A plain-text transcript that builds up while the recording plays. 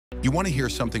You want to hear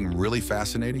something really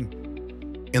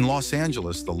fascinating? In Los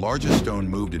Angeles, the largest stone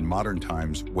moved in modern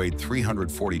times weighed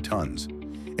 340 tons,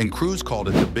 and crews called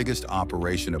it the biggest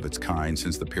operation of its kind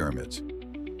since the pyramids.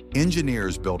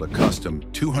 Engineers built a custom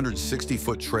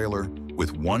 260-foot trailer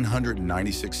with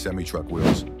 196 semi-truck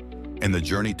wheels, and the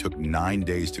journey took 9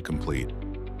 days to complete.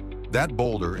 That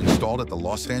boulder, installed at the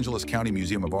Los Angeles County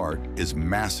Museum of Art, is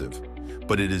massive,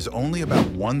 but it is only about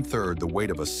 1/3 the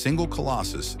weight of a single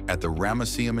Colossus at the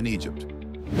Ramesseum in Egypt.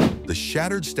 The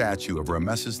shattered statue of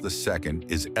Ramesses II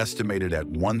is estimated at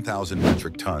 1,000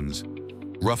 metric tons,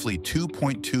 roughly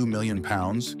 2.2 million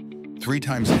pounds, 3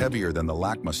 times heavier than the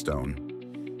LACMA stone.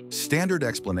 Standard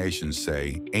explanations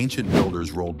say ancient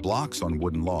builders rolled blocks on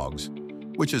wooden logs,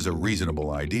 which is a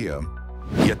reasonable idea,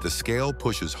 yet the scale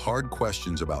pushes hard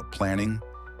questions about planning,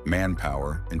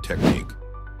 manpower, and technique.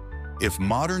 If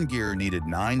modern gear needed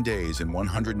 9 days and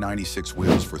 196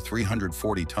 wheels for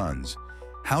 340 tons,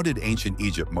 how did ancient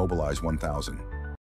Egypt mobilize 1,000?